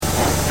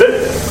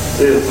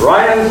is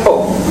Ryan's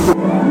Hope.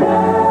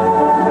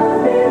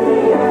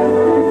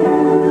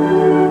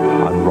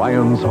 On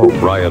Ryan's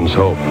Hope. Ryan's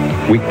Hope.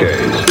 Weekdays.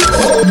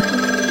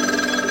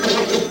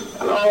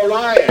 Hello,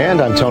 Ryan.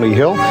 And I'm Tony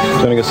Hill.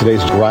 Joining us today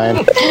is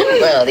Ryan.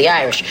 Well, the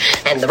Irish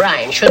and the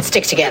Ryan should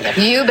stick together.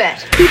 You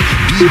bet.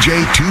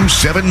 DJ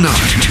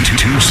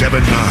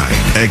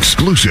 279.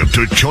 Exclusive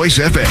to Choice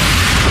FM.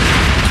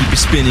 Keep it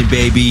spinning,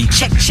 baby.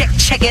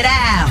 Check it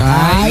out.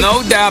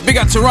 No doubt. Big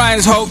up to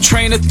Ryan's Hope,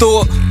 train of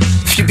thought.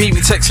 If you beat me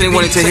texting,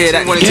 wanted to hear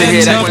that.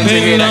 Get up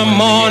in the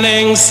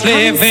morning,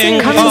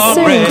 slaving Coming for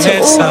soon bread.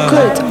 to all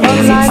good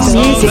online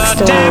music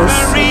stores.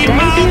 The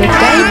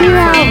debut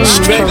album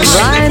from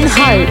Ryan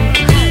Hope.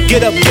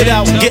 Get up, get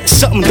out, get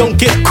something, don't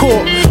get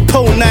caught.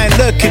 Pole 9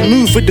 lurking,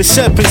 move with the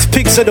serpents.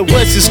 Pigs are the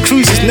worst, as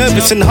cruisers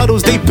nervous in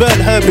huddles, they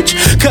burn herbage.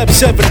 Curb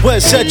serving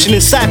words, searching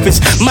in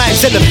ciphers.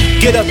 Minds in them,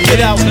 get up,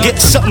 get out, get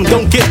something,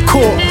 don't get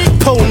caught.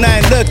 Pole 9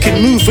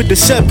 lurking, move with the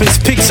serpents.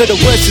 Pigs are the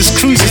worst, as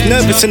cruisers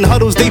nervous in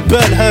huddles, they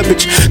burn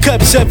herbage.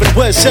 Curb serving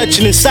words,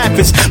 searching in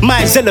ciphers.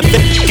 Minds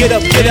elevate, get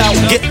up, get out,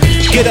 get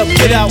up,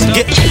 get out,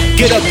 get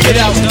up, get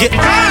out, get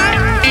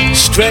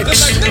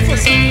stretch.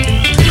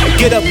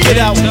 Get up, get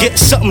out, get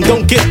something,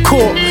 don't get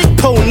caught.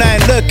 Pole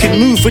 9 lurking,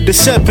 move with the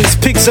serpents.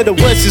 Pigs are the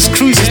worst, as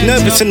cruisers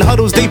nervous in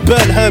huddles, they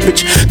burn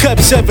herbage. Curb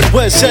serving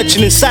words,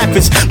 searching in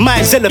ciphers.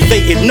 Minds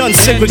elevated,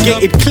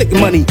 non-segregated, click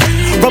money.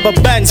 Rubber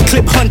bands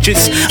clip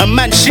hundreds. A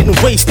man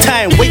shouldn't waste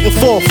time waiting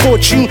for a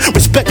fortune.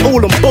 Respect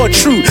all on board,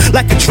 true,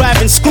 like a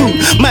driving screw.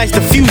 Minds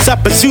the fuse, I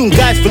presume.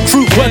 Guys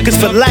recruit workers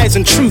for lies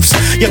and truths.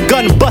 Your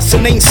gun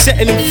bustin' ain't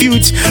settling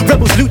feuds.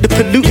 Rebels loot the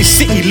polluted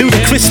city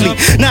ludicrously.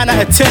 9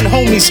 out of 10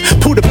 homies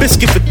pull the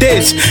biscuit for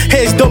theirs.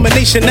 Here's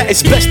domination at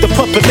its best. The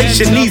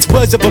population needs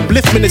words of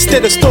upliftment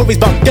instead of stories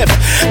about death.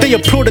 They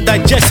applaud and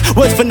digest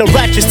words from the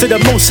righteous to the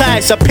most high.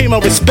 So I pay my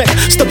respect.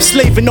 Stop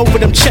slaving over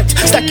them checks.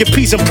 Stack your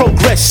peas and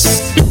progress.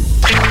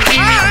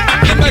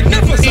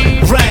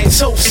 Magnificent. Ryan's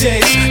Hope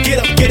says, get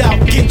up, get out,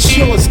 get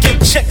yours,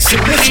 get checks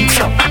and listen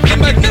to.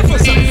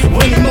 Magnificent.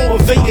 When you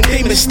motivating,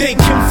 they mistake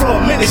him for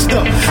a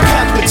minister.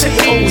 Couch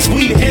potatoes,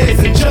 weed heads,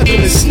 and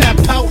jugglers snap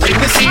out and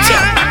listen to.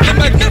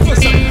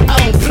 Magnificent. I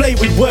don't play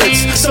with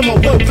words, some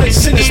of wordplay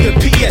sinister.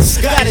 P.S.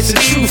 Guidance and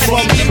truth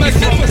from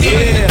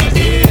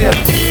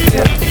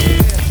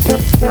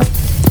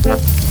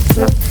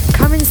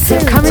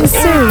Coming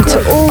soon to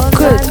all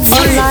good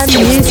online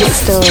music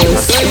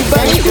stores.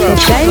 The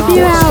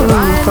debut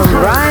album from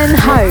Ryan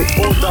Hope.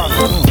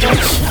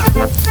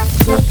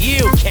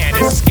 You can't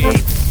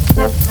escape.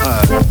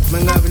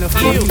 Man, I have enough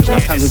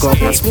time to go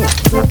up and smoke.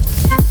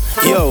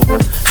 Yo,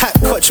 hat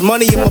clutch,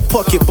 money in my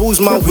pocket, balls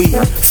my weed.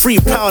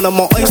 £3 on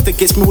my oyster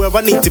gets me where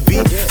I need to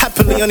be.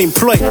 Happily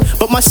unemployed,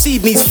 but my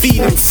seed needs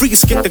feeding.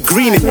 Freaks get the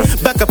greening,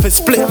 back up and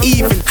split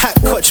even. Hat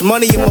clutch,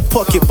 money in my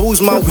pocket, balls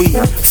my weed.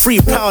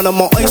 £3 on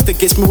my oyster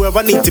gets me where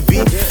I need to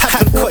be.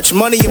 Hat clutch,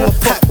 money in my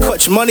pocket,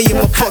 clutch, money in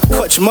my pocket,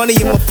 clutch, money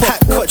in my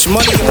pocket, clutch,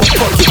 money in my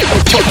pocket.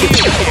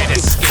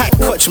 Hat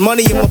clutch,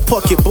 money in my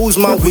pocket, balls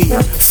my weed.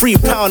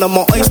 £3 on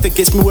my oyster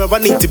gets me where I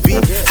need to be.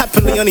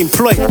 Happily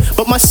unemployed,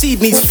 but my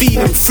seed needs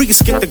feeding.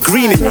 Freaks get the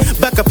greening,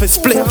 back up and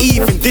split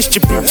even.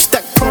 Distribute,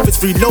 stack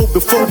profits, reload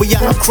before we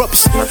out of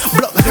crops.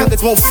 Block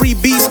hangers want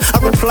freebies. I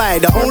reply,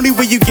 the only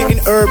way you getting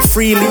herb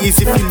freely is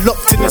if you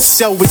locked in a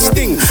cell with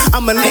Sting.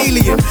 I'm an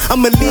alien,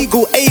 I'm a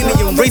legal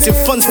alien, raising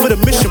funds for the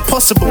mission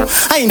possible.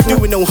 I ain't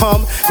doing no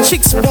harm.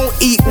 Chicks won't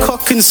eat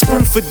cock and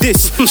screw for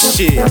this.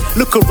 Shit,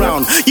 look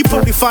around, you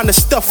probably find the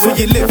stuff where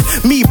you live.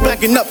 Me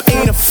bagging up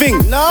ain't a thing.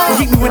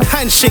 Greet me with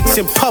handshakes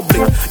in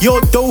public.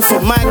 Your dough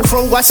for my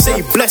crow, I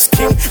say bless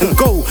king and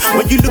go.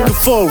 When you looking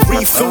for a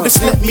refill,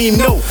 just let me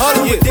know.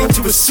 Who are they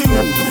to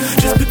assume?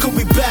 Just because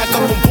we back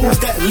up on bulls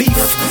that leaf,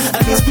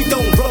 at least we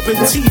don't rub in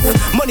teeth.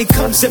 Money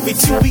comes every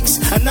 2 weeks,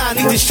 and I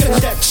need to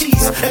stretch that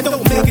cheese. And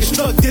don't make us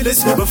drug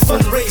dealers with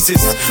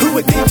fundraisers. Who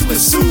are they to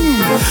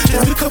assume?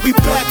 Just because we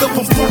back up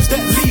on bulls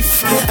that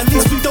leaf, at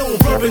least we don't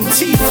rub in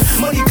teeth.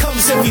 Money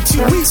comes every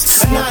 2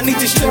 weeks, and I need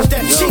to stretch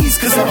that cheese,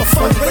 cause I'm a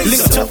fundraiser.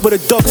 Linked up with a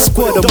dog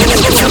squad of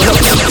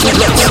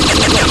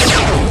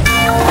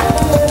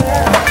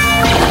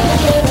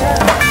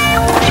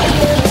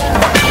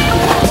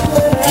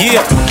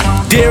yeah,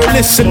 dear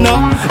listener,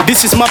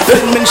 this is my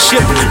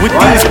penmanship. With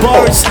these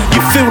bars,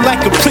 you feel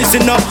like a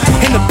prisoner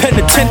in a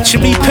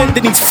penitentiary.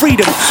 Pendant needs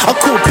freedom. I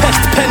call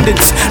pest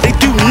pendants. They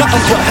do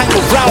nothing but hang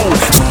around.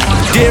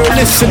 Dear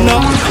listener,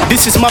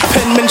 this is my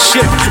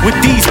penmanship. With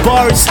these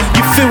bars,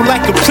 you feel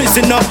like a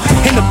prisoner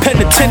in a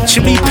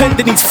penitentiary.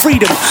 Pendant needs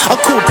freedom. I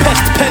call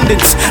pest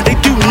pendants. They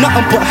do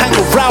nothing but hang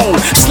around.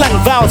 Slang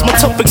vows, my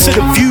topics are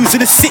the views of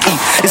the city.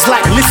 It's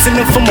like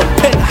listening from a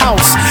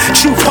penthouse.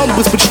 Truth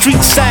humbles with street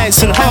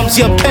science and harms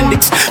your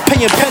appendix.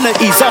 Paying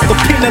penalties after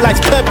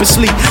penalized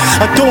purposely.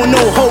 I don't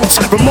know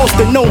hoes, remorse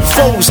to no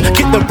foes.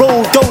 Get the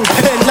roll, don't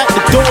pen like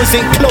the doors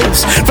ain't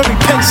closed. Very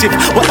pensive,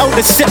 while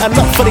elders settle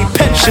up for their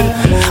pension.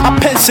 I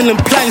pencil in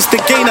plans to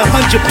gain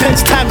 100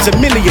 pence times a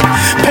million.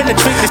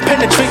 Penetrate this,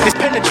 penetrate this,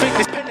 penetrate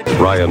this, penetrate.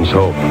 Ryan's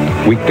Hope,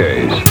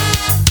 weekdays.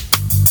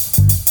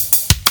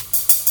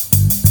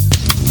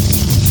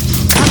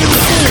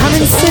 Coming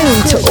Coming soon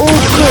to all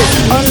good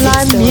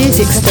online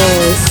music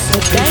stores.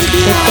 The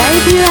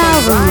debut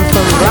album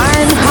from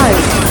Ryan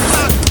Hope.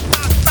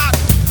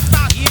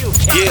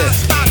 Yeah.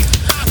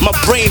 My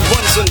brain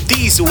runs on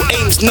diesel,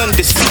 aims none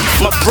deceit.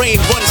 My brain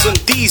runs on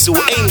diesel,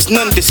 aims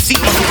none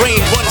deceit. My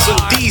brain runs on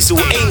diesel,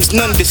 aims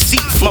none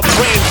deceit. My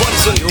brain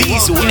runs on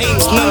diesel,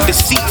 aims none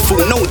deceitful.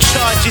 No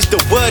charges,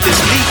 the word is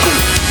legal.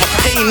 My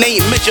pain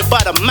ain't measured by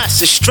the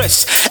mass of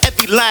stress.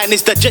 Every line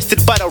is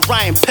digested by the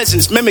rhyme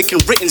peasants,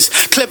 mimicking writtens,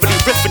 cleverly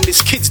riffing.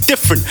 This kid's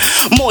different.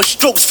 More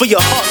strokes for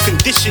your heart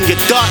condition. Your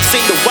darts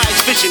ain't the wise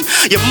vision.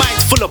 Your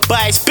mind's full of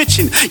bias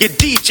bitching. Your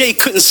DJ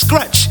couldn't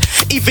scratch,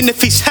 even if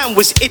his hand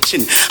was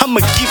itching. I'ma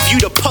give you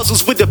the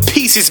puzzles with the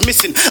pieces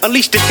missing.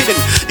 Unleash the hidden.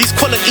 These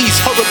qualities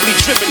horribly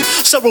driven.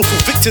 Sorrowful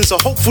victims, a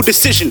hopeful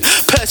decision.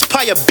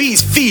 Perspire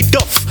bees feed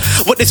off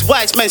what this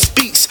wise man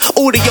speaks.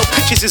 Audio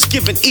pictures is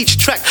given each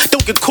track.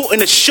 Don't get caught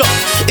in a shot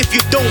if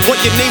you don't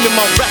want your name in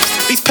my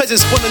raps. These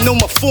peasants wanna know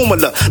my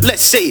formula.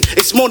 Let's say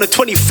it's more than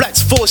 20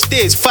 flats, 4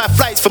 stairs, 5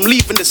 flights from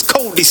leaving this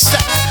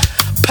cul-de-sac.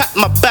 Pack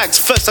my bags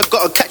first, I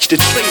gotta catch the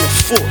train of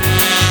 4.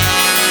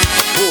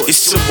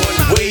 It's a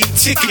one-way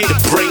ticket, the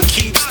brain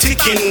keeps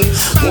ticking.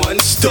 One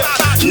stop,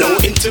 no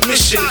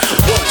intermission.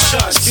 One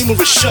chance,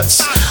 numerous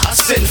shots I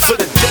send for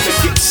the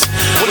delegates.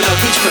 When I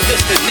reach my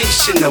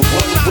destination, a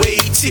one-way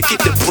ticket,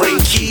 the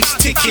brain keeps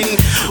ticking.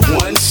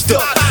 One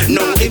stop,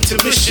 no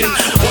intermission.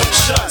 One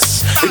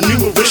chance,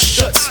 numerous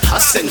shots I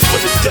send for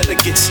the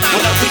delegates.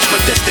 When I reach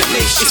my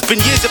destination, it's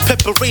been years of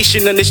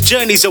preparation, and this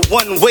journey's a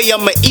one-way.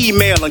 I'ma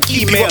email and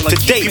keep you up to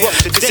date.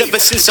 Cause ever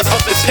since I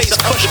up the pace,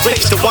 push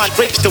rapes the wine,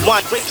 rapes the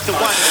wine, rapes the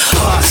wine.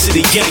 Hearts of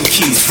the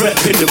Yankees,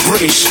 reppin' the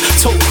British.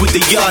 Talk with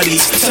the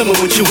yardies, tell me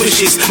what your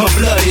wishes. My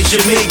blood is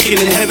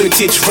Jamaican and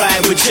heritage.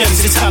 Ride with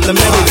gems, it's time to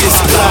merit this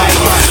fly.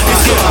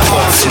 It's your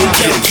hearts of the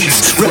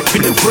Yankees,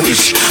 reppin' the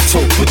British.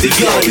 Talk with the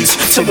yardies,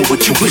 tell me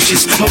what your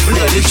wishes. My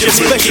blood is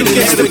Jamaican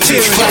and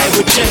heritage. Ride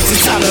with gems,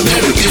 it's time to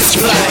merit this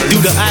fly.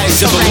 Through the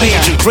eyes of a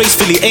major,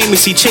 gracefully,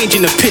 aimlessly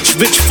changing the pitch.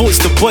 Rich thoughts,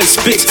 the boy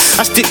spits.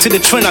 I stick to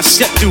the trend, I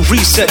step through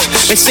research.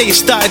 They say it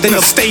started in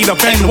the state of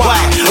NY.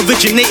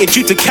 Originated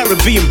due to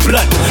Caribbean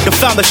blood. The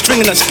founder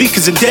stringing on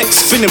speakers and decks,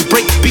 spinning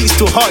break beats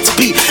to hearts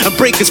beat, and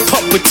breakers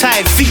pop with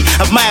tired feet.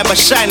 Admired by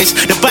shyness,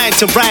 the bind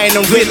to Ryan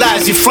and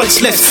realize your front's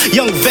less.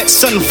 Young vets,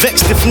 sun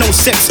vexed if no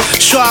sex.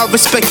 Sure, I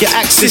respect your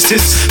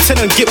accesses. Tell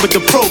them get with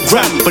the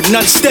program, but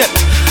none step.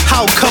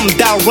 How come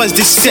Dow runs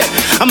this set?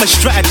 I'm a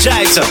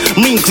strategizer,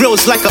 mean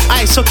grills like an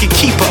ice hockey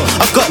keeper.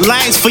 I've got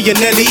lines for your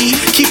Nelly.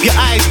 Keep your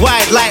eyes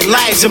wide like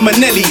Liza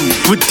Minnelli.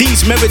 With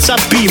these merits, I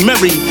be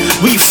merry.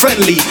 We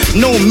friendly,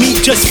 no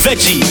meat, just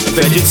veggie.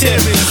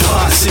 Vegetarian.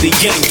 Hearts of the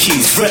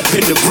Yankees,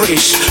 reppin' the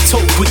British.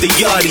 Talk with the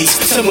yardies,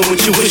 tell me what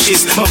your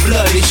wishes. My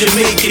blood is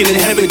Jamaican and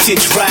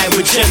heritage. Ride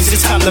with gems,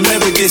 it's time to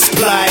merit this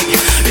fly.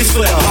 It's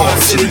for the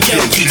hearts of the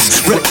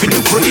Yankees, reppin'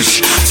 the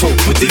British. Talk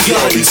with the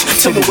yardies,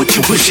 tell me what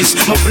your wishes.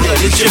 My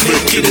blood is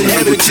Jamaican and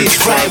heritage.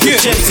 Ride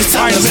with gems, it's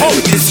time to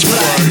merit this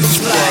fly.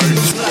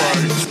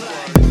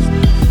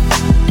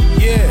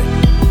 Yeah,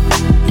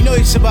 you know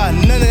it's about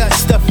none of that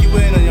stuff you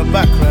wearing on your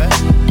back, right?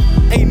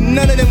 Ain't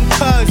none of them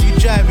cars you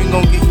driving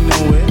gon' get you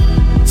nowhere.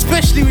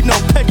 Especially with no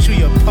petrol,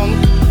 you punk.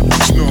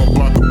 It's not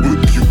about the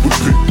whip you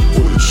whipping,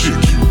 or the chick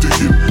you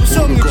digging,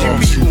 or the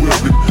garms you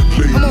wearing.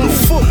 I'm on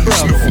foot, bro.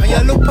 And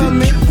y'all look on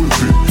me.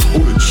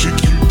 Or the chick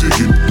you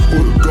digging,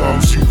 or the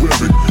garms you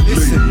wearing.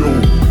 Lay low,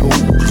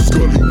 cause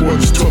gully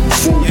ones tuck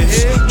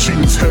folds.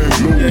 Jeans hang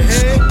lows,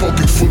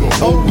 pocket full of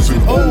holes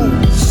and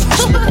holes.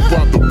 It's not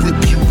about the whip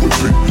you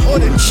whipping, or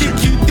the chick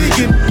you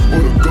digging, or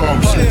the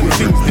garms you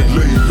wearing.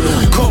 Lay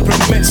low.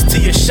 Compliments to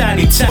your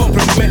shiny time.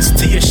 Compliments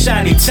to your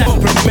shiny time.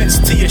 Compliments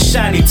to your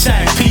shiny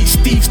time. Peace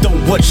thieves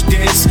don't watch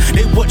theirs,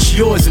 they watch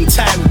yours in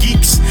time,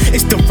 geeks.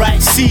 It's the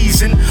right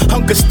season,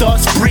 hunger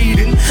starts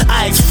breeding.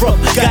 Eyes rub,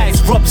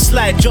 guys rub,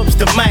 slide jobs,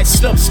 the mind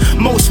slumps.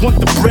 Most want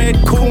the bread,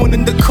 corn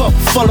in the cup.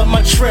 Follow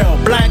my trail,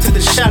 blind to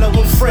the shallow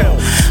and frail.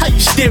 How you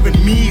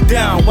staring me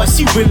down? Whilst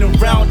you wheeling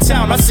round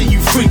town? I see you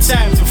 3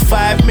 times in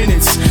 5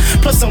 minutes.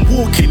 Plus I'm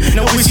walking,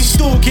 now is you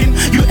stalking?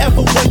 You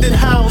ever wondered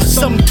how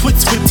some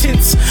twits with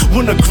tints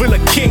wanna grill a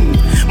king?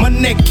 My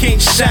neck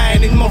ain't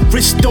shining, my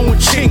wrist don't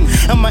ching,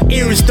 and my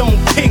ears don't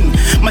ping.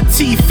 My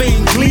teeth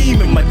ain't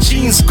gleaming, my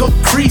jeans got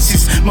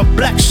creases. My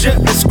black shirt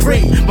looks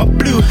grey, my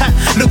blue hat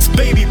looks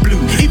baby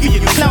blue. Either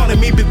you're clowning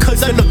me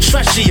because I look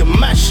trashy and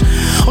mash,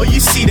 or you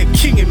see the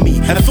king in me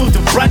and I feel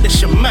the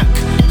brandish of Mac.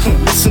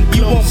 Listen,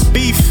 you want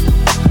beef?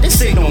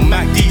 This ain't no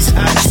Mac, these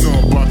hats. It's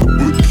not about the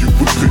whip you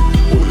whipping,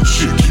 or the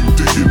chick you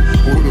digging,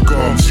 or the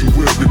garms you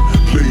wearing.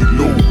 Lay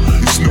low.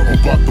 It's not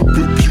about the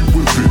whip you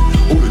whipping,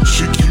 or the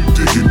chick you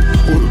digging,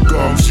 or the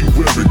garms you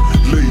wearing.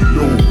 Lay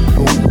low,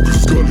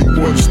 cause gully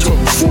ones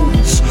tuck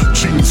folds.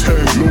 Jeans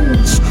hang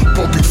lows,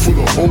 pocket full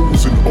of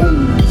holes and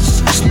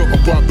holes. It's not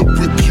about the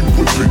whip you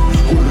whipping,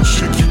 or the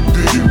chick you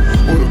digging,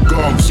 or the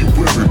garms you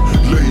wearing.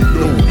 Lay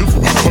low.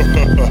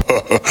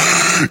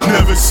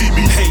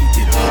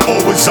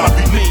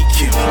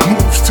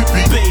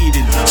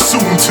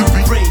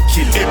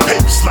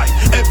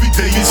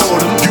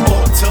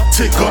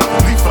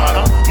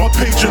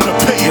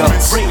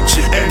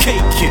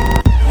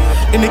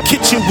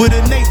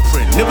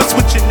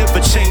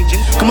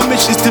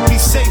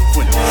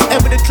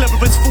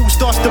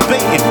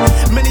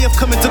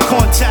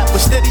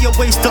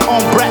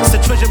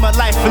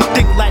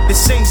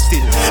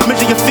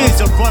 Measure your fears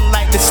and run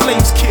like the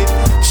slaves, kid.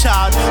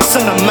 Child,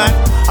 son of man,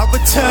 I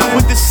return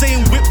with the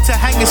same whip to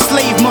hang a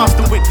slave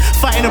master with.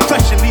 Fighting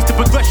oppression leads to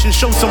progression,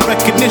 show some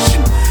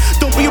recognition.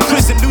 Don't be a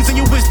prison, losing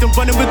your wisdom,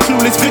 running with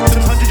clueless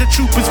victims. Hundreds of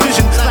troopers'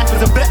 vision, life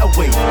is a better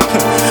way.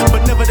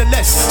 But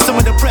nevertheless, some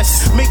of the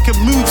press making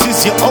moves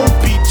is your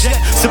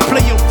object. So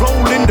play a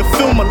role in the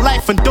film of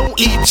life and don't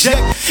eject.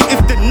 If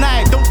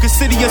denied, don't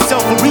consider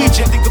yourself a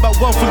reject. Think about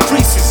wealth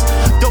increases,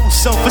 though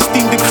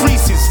self-esteem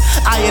decreases.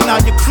 Iron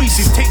out your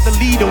creases, take the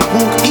lead and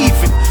walk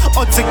even.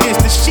 Odds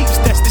against the sheep,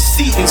 that's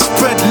deceiving.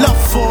 Spread love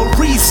for a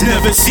reason.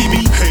 Never see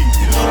me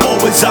hating,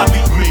 always I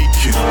be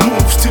making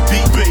moves to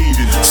be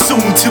baiting,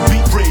 soon to be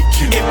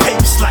breaking. It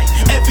papes like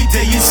every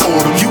day is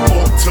autumn. You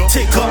ought to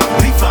take up,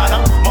 leave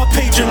out my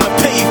page on the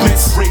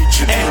pavements,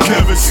 raging. And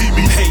never see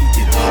me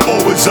hating,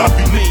 always I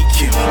be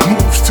making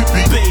moves to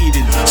be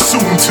baiting,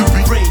 soon to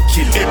be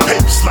breaking. It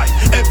papes like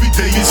every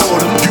day is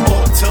autumn. You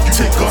ought to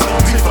take up,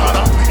 leave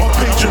out my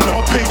page on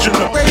the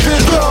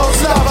Raving girls,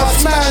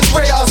 lovers, mans,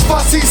 raters,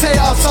 fussies,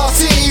 haters. Our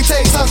city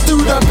takes us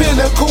through the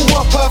pinnacle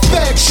of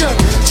perfection.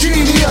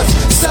 Genius,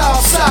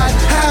 south side,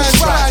 hands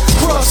right,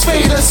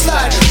 crossfade and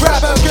slide.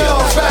 Rapper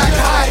girls back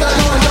high, the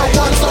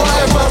ones don't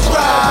ever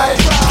ride.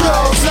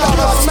 Girls,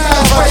 lovers,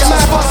 mans,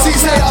 raters,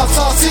 fussies, haters.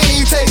 Our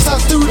city takes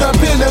us through the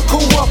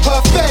pinnacle of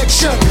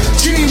perfection.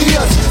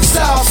 Genius,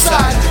 south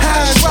side,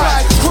 hands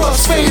right,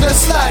 crossfade and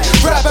slide.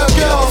 Rapper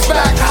girls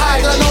back high,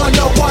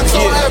 the ones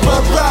don't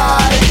ever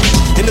ride.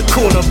 In the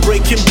corner,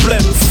 breaking blem,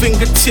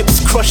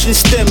 fingertips crushing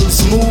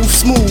stems, move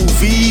smooth,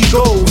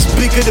 egos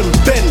bigger than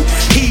Ben.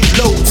 Heat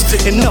loads,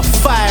 enough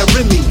fire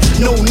in me,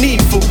 no need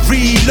for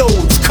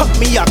reloads. Cut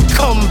me, I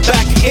come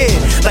back here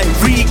like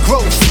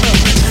regrowth.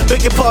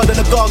 Beg your pardon,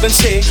 the gargans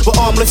here, we're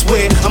armless,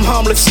 where I'm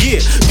harmless, yeah.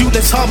 Do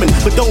less harming,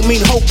 but don't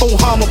mean hope, won't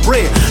harm a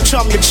bread.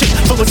 Charm your chick,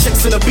 throw a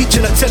sex on the beach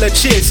and I tell her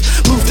cheers.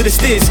 Move to the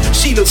stairs,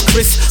 she looks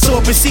crisp, so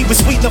I proceed with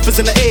sweet numbers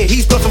in the air.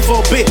 He's bluffing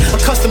for a bit,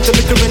 accustomed to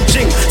liquor and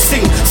gin.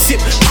 Sing, sip,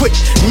 quick.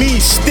 Me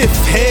stiff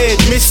head,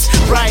 miss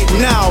right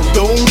now,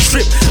 don't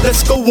trip.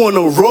 Let's go on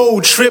a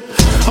road trip.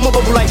 I'm a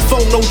bubble like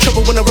foam, no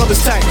trouble when the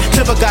rubber's tight.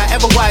 Clever guy,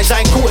 ever wise,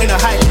 I ain't caught in a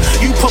hype.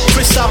 You pop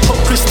Chris, I pop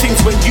Chris things.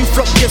 When you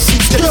flop, yes,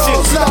 you steps in.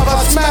 Girls,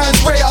 lovers,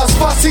 mans, raters,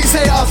 fussies,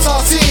 haters.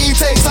 Our city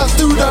takes us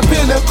through the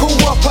pinnacle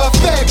of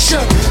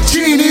perfection.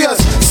 Genius,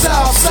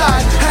 south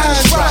side,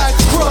 hands right,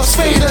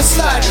 crossfade and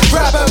slide.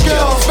 Rapper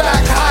girls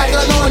back high,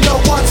 the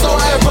ones don't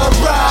ever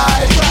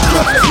ride.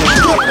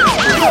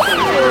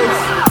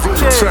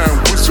 Time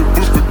whistle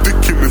with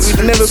ridiculous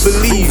hits. Never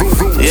believe.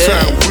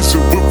 Time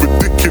whistle with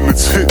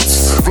ridiculous hits.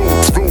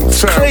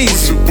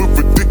 Crazy. With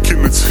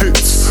ridiculous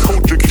hits.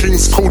 Culture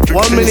kings, culture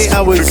 1 minute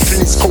I was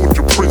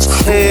culture prince.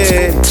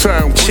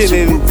 Time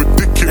chilling,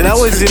 and I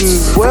was in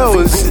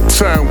Wales.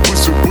 Time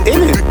whistle with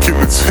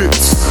ridiculous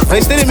hits.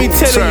 Instead of me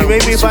telling you,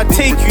 maybe if I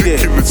take you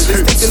there, let's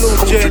take a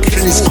little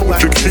journey.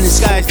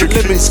 Sky's the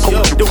limit.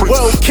 Yo, the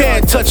world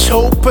can't touch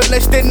hope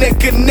unless they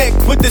neck and neck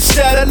with the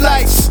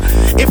satellites.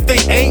 If they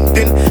ain't,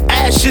 then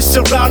ashes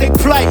surrounding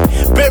plight.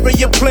 Bury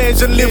your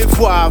plans and live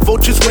quiet.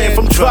 Vultures ran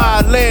from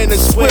dry land and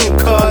swim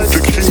cars.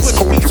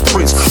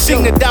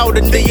 Sing it out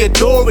and they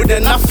adore it,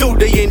 and I feel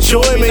they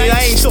enjoy me.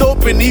 I ain't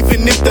stopping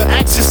even if the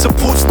axis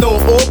supports no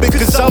orbit,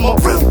 cause I'm a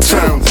real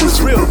time,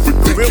 real,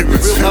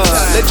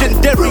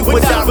 legendary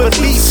without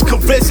release.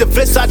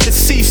 Caress I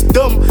deceased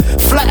them,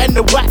 flatten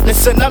the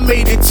whackness and I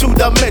made it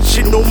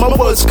two-dimensional. My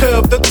words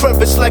curve the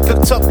crevice like a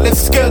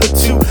toughless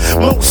skeleton.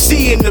 Most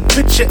see in the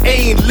picture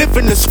ain't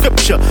living the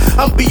scripture.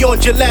 I'm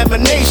beyond your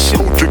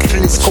lamination.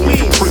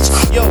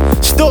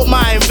 Yo, stop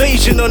my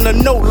invasion on a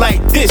note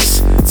like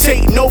this.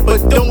 Take no,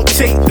 but don't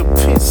take the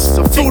piss.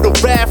 I feel the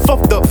wrath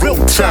of the real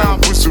time.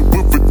 Whistle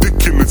with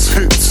ridiculous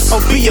hits.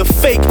 I'll be a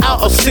fake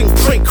out or sing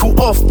crinkle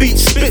offbeat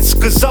spits,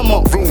 cause I'm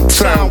a real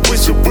time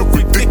whistle with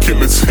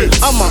ridiculous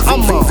hits. I'm a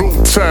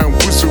real time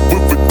whistle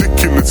with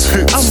ridiculous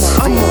hits.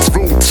 I'm a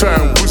real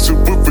time whistle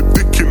with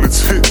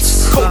ridiculous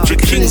hits. Culture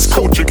kings,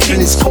 culture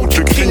kings,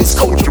 culture kings,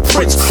 culture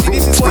prince.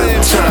 Real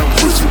time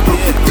whistle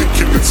with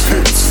ridiculous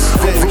hits.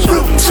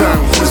 Real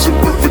time whistle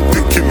with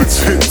ridiculous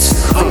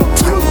hits.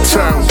 Real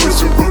time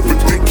whistle with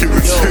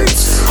ridiculous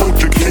hits.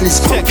 Culture kings,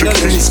 culture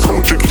kings,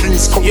 culture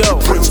kings, culture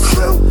prince.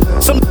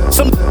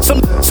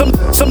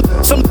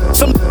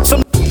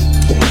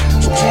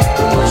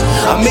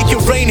 I make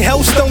it rain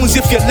hailstones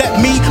if you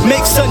let me.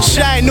 Make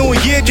sunshine all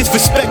year, just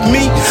respect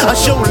me. I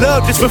show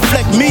love, just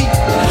reflect me.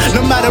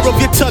 No matter of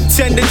your tuck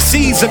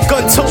tendencies, or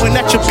gun-toting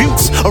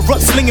attributes, or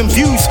rut-slinging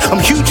views. I'm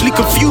hugely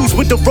confused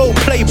with the role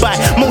played by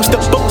most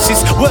of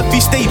bosses. Worthy,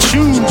 stay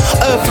tuned.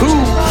 Of who?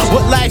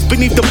 What lies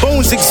beneath the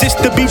bones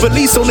exist to be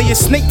released? Only a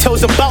snake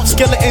tells about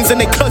skeletons in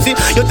their closet.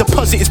 Your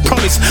deposit is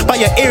promised by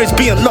your ears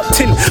being locked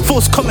in.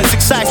 False comments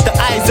excite the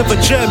eyes of a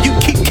germ. You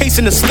keep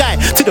casing the sky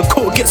till the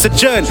court gets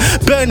adjourned.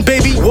 Burn,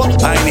 baby,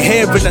 what? I ain't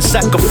hearing a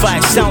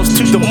sacrifice. Sounds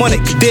too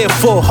demonic.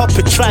 Therefore, hop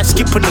it, try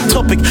skipping the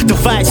topic.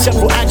 Divide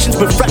several actions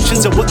with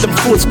fractions of what them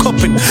fools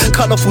copping.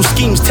 Colorful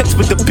schemes, text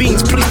with the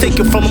beans. Please take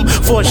it from them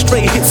for a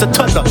stray hits a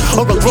toddler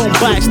or a grown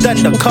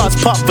bystander. Cars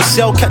parked for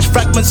sale, catch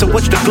fragments and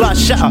watch the glass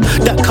shatter.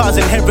 That car's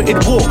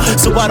inherited war,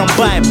 so I don't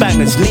buy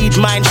bangers. Need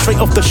mine straight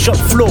off the shop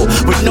floor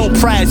with no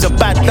prize. A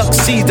bad luck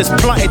seed that's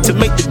planted to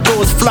make the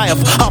doors fly off.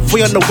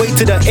 Halfway on the way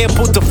to the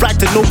airport to fly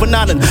to Northern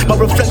Ireland. My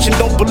reflection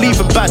don't believe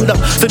in bad luck,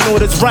 so know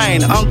that's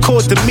Ryan.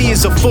 Encore to me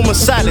is a form of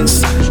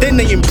silence. Then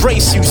they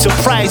embrace you,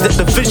 surprised that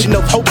the vision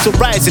of hope's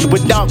arising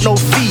without no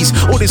fees.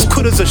 All this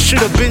couldas or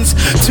shoulda beens,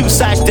 two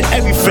sides to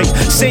everything.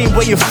 Same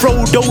way if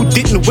Frodo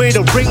didn't wear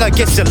the ring, I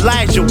guess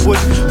Elijah would.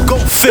 Go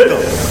figure.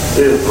 This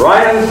is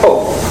Ryan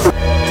Hope.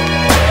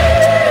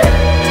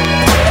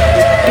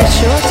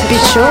 Be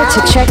sure to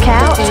check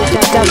out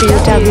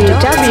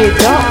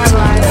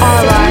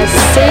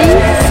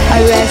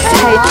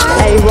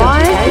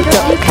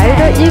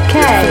www.risoshay.co.uk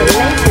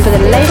for the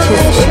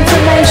latest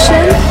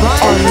information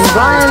on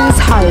Ryan's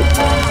Hope.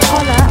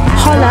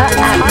 Holla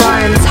at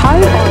Ryan's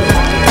Hope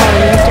on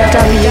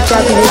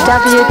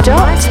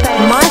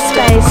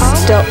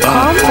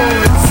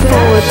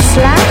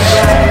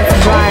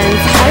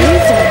www.myspace.com/Ryan's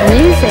Hope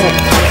Music.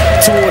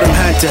 To all them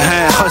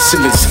hand-to-hand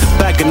hustlers,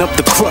 bagging up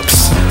the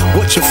crops,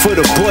 watching for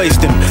the boys,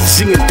 them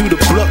singing through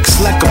the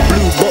blocks like a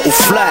blue bottle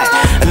fly,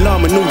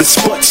 alarming all the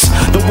spots.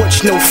 Don't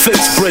watch no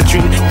face,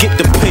 brethren, get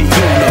the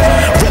payola.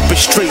 Rep a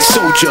straight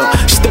soldier,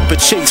 step a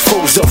chase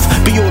foes off.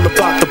 Be all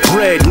about the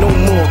bread, no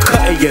more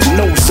cutting your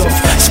nose off.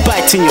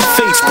 Spite in your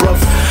face, bruv.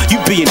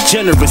 You being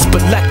generous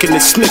but lacking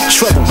the Smith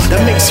trouble, that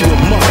makes you a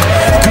muck.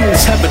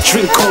 Goons have a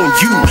drink on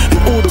you and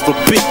order a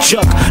big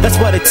jug. That's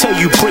why they tell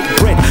you break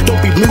bread, don't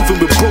be moving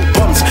with broke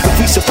bums.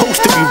 We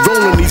supposed to be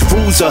rolling, these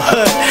rules are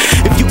hurt.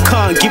 If you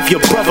can't give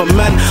your brother,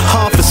 man,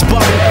 half a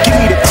sparring, give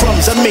me the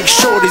crumbs, I make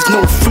sure there's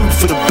no food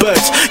for the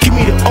birds. Give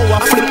me the O,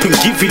 I flip and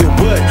give you the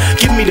word.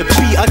 Give me the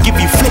beat, I give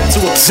you flip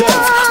to observe.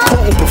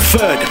 Potent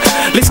preferred,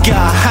 let's get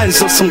our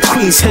hands on some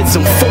queen's heads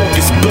and fold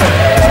this bird.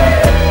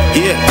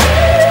 Yeah.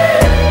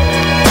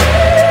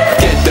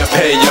 Get the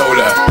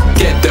payola,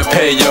 get the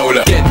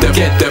payola, get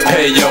the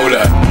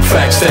payola.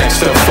 Facts, stacks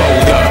the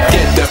folder.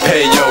 Get the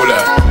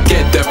payola.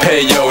 Get the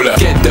payola,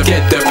 get the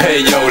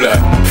payola.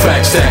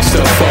 Facts, stacks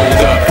the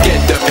folder. Get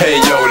the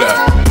payola,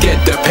 get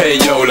the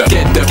payola,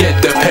 get the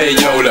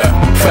payola.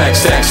 Facts,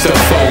 stacks the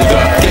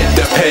folder. Get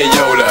the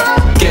payola,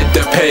 get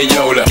the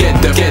payola,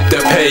 get the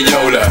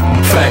payola.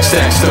 Facts,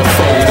 stacks the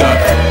folder.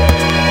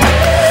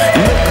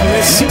 Look,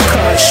 miss, you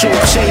can't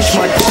shortchange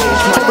my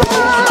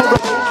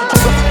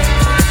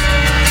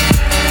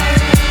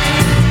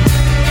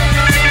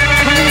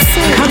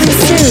Coming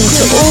soon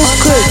to all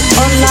good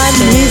online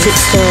music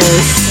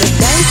stores.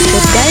 The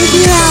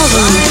debut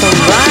album from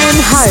Ryan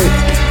Hope.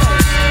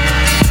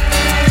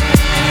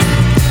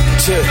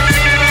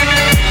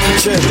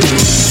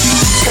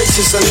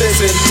 Patience and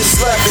living, this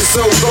life is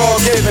so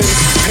God-given.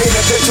 Paint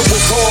a picture with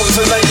poems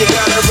and then you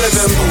got a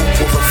rhythm. Move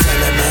with a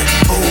fella, man.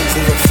 Move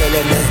with a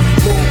fella, man.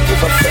 Move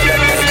with a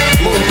fella, man.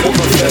 Move with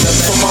a fella, man.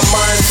 From my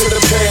mind to the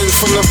pen,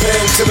 from the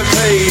pen to the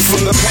page,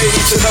 from the page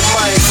to the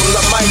mic, from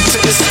the mic to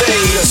the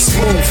stage. Let's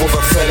move with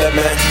a fella,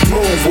 man.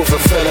 Move with a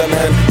fella,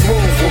 man.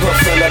 Move with a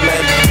fella,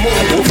 man.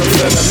 Move with a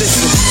fella.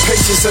 Listen,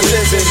 patience and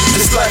living,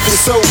 this life is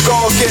so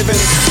God-given.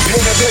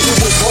 Paint a picture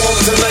with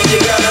poems and then you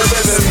got a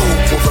rhythm.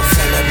 Move with a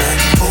fella, man.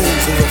 Move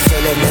with a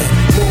fella, man.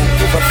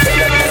 Move with a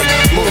fella, man.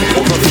 Move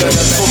with a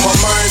fella. From my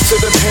mind to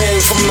the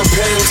pen, from the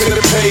pen to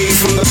the page,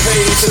 from the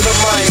page to the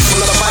mic, from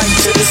the mic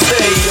to the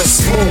stage.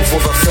 Just move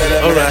with a fella,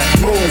 man. Alright.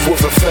 Move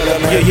with a fella,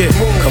 man. Yeah.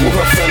 Move Come with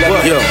on. a fella,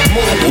 man. Yo.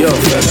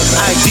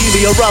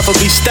 Ideally, I'd rather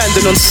be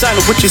standing on sand,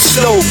 which is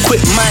slow.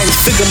 Quick minds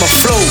figure my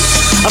flow.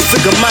 I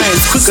figure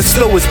minds quick and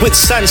slow as which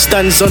sand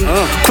stands on.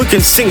 Quick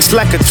and sinks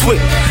like a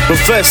twig.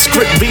 Reverse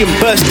script,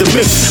 reimburse the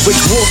myth,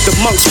 which walked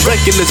amongst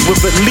regulars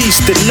with at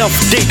least enough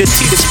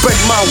dignity to spread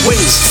my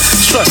wings.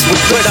 Trust with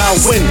bread I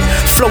win.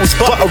 Flows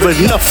butter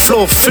enough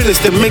floor fillers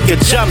to make a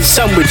jam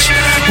sandwich.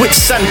 Which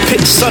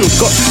sandpit sun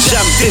got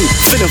jammed in,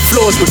 filling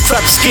floors with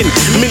crab skin.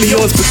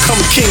 Millions become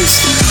kings.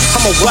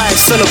 I'm a wise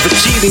son of a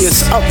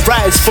genius.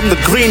 Uprise from the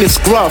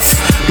greenest graph.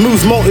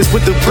 Moves motors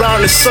with the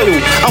brownest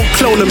soil. I'll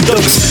clone them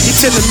dogs. You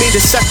telling me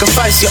to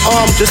sacrifice your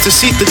arm just to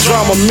see the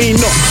drama? Me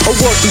not. I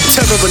walk through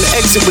terror and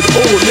exit with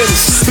all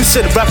limbs. Who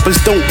said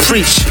rappers don't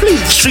preach?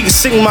 Please, streets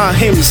sing my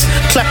hymns.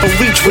 Clap and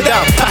reach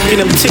without packing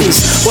them things.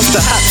 What's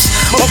the haps?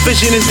 My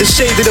vision is the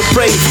shade of the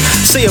brave.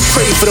 Say a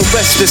prayer for the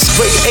restless,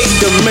 great aid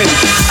the men.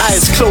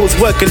 Eyes closed,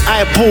 working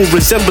eyeball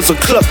resembles a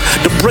clock.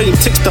 The brain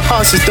ticks, the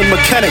heart is the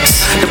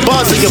mechanics. The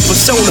bars of your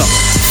persona.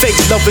 fake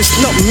love, it's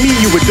not me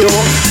you adore.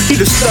 You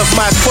just love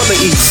my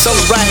quality.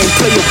 Songwriting,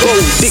 play a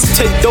role.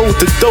 Dictate those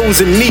to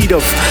those in need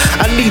of.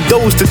 I need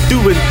those to do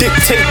and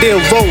dictate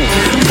their role.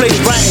 Play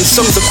writing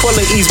songs of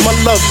qualities. My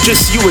love,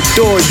 just you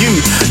adore you.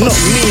 Not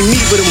me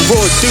with them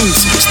raw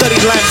dudes. Study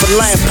line for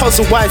line,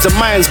 puzzle wise of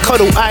minds,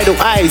 cuddle idle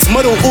eyes,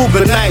 muddle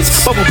organized,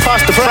 bubble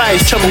past the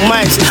prize, trouble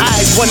minds,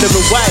 eyes wondering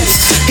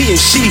wise. He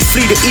and she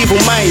flee the evil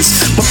minds.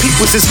 My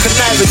peoples is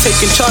conniving,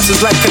 taking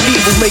chances like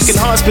Knievel, making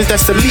enhancements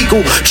that's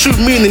illegal. True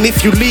meaning if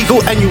you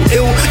legal and you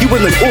ill, you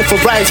ain't an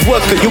authorized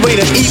worker. You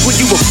ain't an eagle,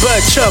 you a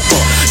bird chirper.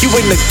 You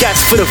ain't the gas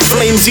for the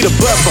flames, you the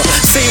burper.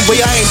 Same way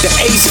I ain't the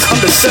ace,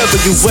 I'm the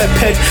server, you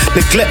webhead.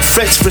 Neglect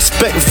threats,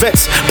 respect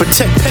vets,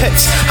 protect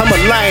pets. I'm a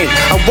lion,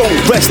 I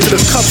won't rest till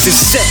the cups is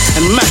set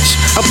and match.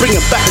 I'm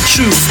bringing back the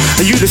truth,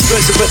 and you just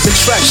resurrect the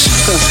trash.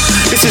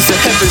 This is a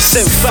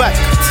heaven-sent fact.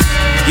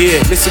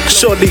 Yeah, listen,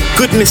 surely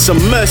goodness and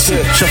mercy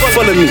shall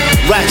follow me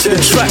right to the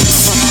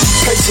tracks.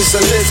 Patience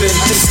of living,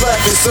 this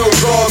life is so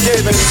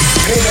God-given.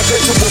 Paint a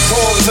picture with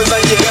poems and then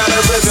you got a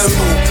rhythm.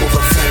 Move with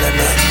a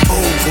filament,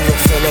 move with a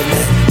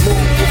filament,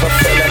 move with a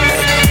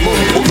filament,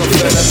 move with a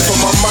filament.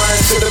 From my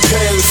mind to the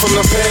pen, from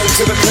the pen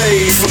to the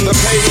page, from the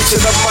page to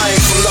the mic,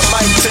 from the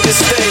mic to the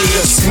stage.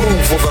 Just move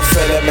with a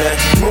filament,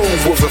 move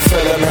with a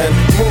filament,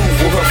 move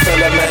with a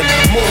filament,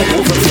 move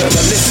with a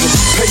filament. Listen,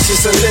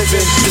 patience of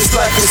living, this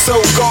life is so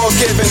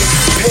God-given.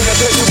 Paint a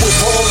picture with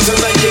poems and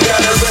then you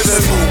got a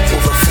rhythm. Move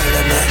with a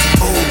filament,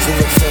 move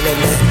with a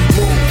filament,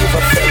 move with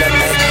a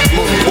filament,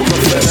 move with a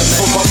filament.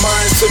 From my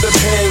mind to the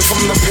pen,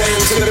 from the pen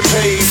to the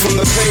page, from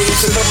the page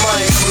to the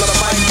mic, from the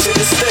mic to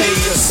the stage.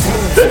 Just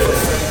move.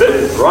 This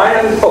is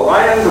Ryan Hope.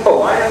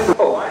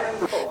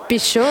 Be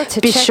sure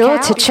to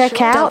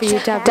check out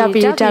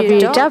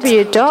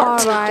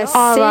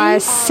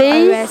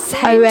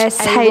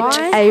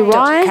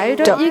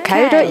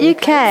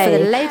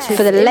www.ricoshay.co.uk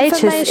for the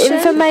latest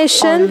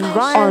information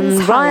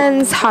on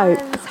Ryan's Hope.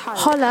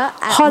 Holla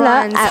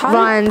at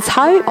Ryan's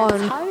Hope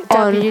on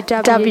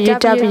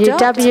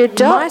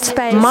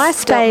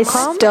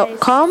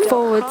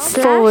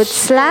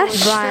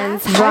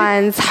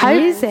www.myspace.com/Ryan's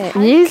Hope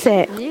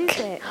Music.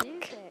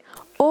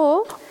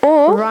 Or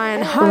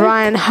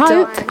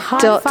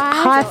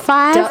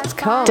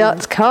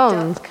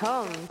ryanhope.highfive.com.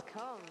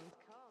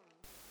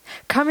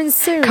 Coming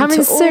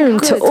soon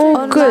to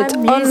all good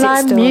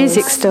online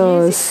music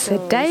stores. The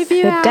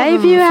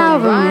debut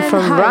album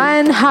from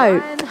Ryan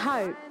Hope.